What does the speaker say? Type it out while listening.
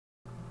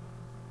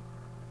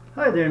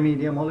Hi there,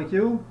 Media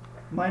Molecule.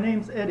 My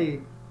name's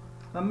Eddie.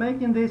 I'm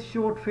making this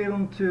short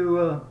film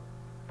to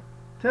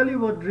tell you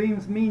what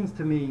dreams means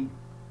to me.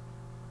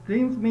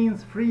 Dreams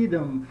means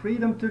freedom,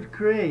 freedom to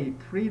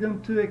create,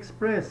 freedom to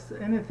express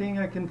anything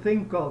I can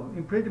think of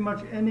in pretty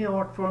much any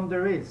art form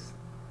there is.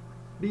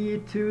 Be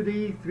it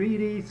 2D,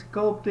 3D,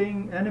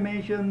 sculpting,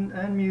 animation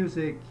and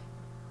music.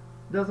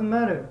 Doesn't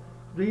matter.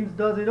 Dreams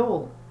does it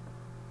all.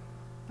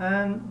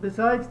 And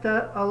besides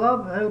that, I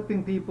love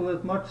helping people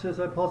as much as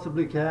I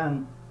possibly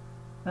can.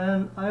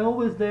 And I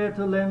always dare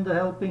to lend a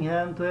helping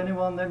hand to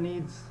anyone that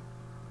needs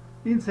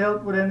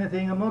help with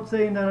anything. I'm not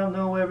saying that I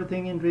know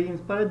everything in dreams,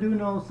 but I do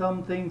know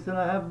some things, and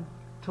I have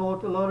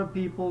taught a lot of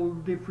people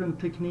different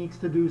techniques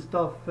to do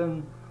stuff,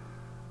 and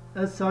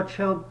as such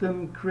help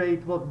them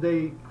create what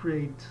they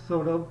create,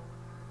 sort of.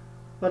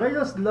 But I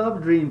just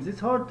love dreams. It's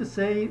hard to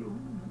say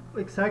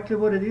exactly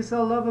what it is I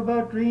love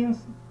about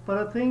dreams, but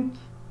I think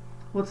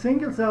what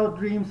singles out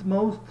dreams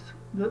most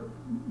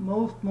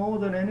more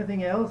than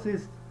anything else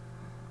is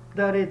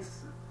that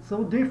it's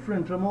so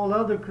different from all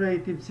other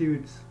creative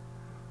suits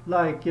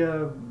like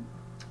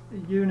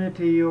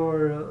Unity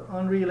or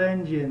Unreal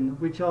Engine,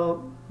 which are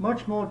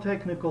much more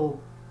technical,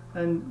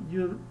 and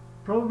you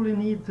probably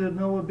need to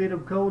know a bit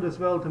of code as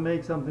well to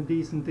make something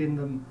decent in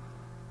them.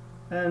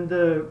 And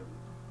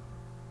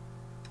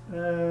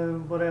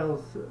what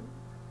else?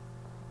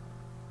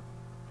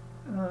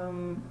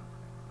 And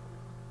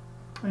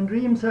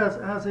dreams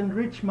has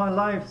enriched my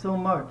life so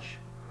much,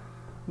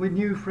 with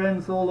new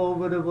friends all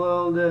over the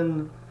world,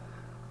 and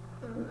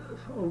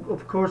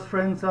of course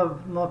friends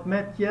I've not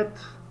met yet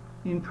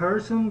in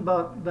person,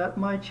 but that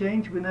might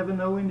change. We never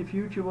know in the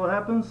future what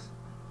happens.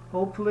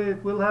 Hopefully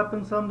it will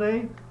happen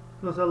someday,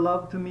 because I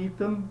love to meet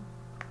them.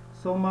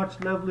 So much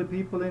lovely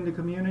people in the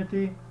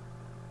community.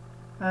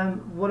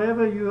 And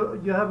whatever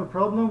you have a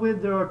problem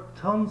with, there are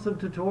tons of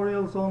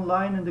tutorials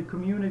online, and the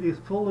community is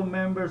full of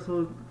members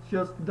who are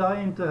just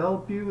dying to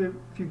help you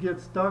if you get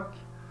stuck.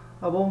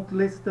 I won't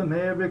list them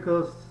here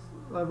because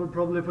I would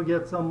probably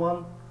forget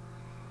someone.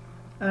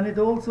 And it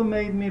also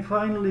made me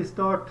finally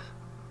start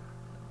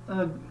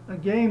a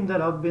game that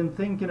I've been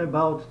thinking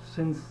about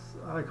since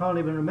I can't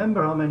even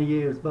remember how many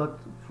years, but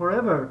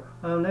forever.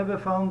 I've never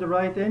found the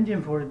right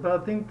engine for it, but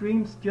I think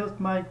Dreams just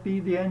might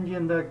be the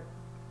engine that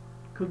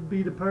could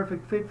be the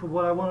perfect fit for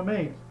what I want to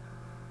make.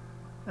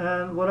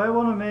 And what I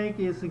want to make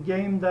is a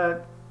game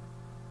that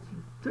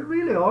there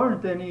really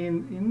aren't any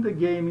in the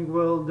gaming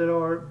world that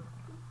are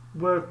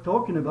worth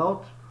talking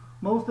about.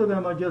 Most of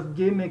them are just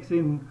gimmicks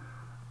in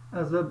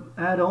as an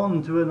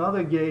add-on to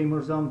another game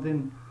or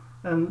something,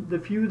 and the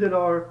few that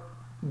are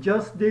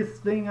just this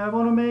thing I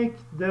want to make,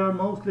 they are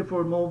mostly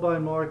for mobile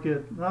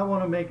market, and I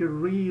want to make a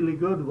really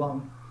good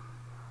one.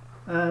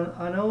 And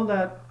I know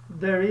that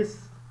there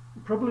is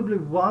probably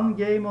one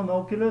game on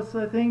Oculus,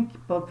 I think,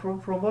 but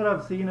from what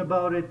I've seen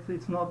about it,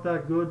 it's not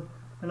that good,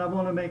 and I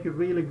want to make a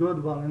really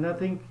good one. And I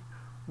think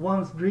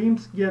once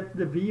Dreams get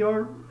the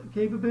VR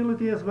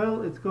capability as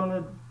well, it's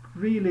gonna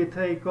really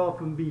take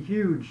off and be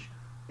huge,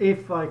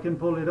 if I can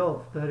pull it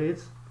off, that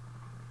is.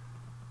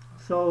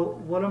 So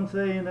what I'm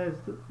saying is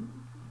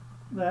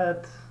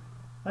that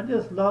I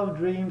just love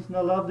Dreams, and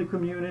I love the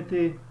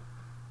community,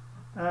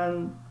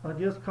 and I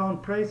just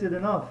can't praise it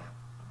enough.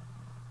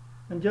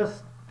 And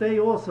just stay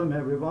awesome,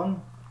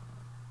 everyone.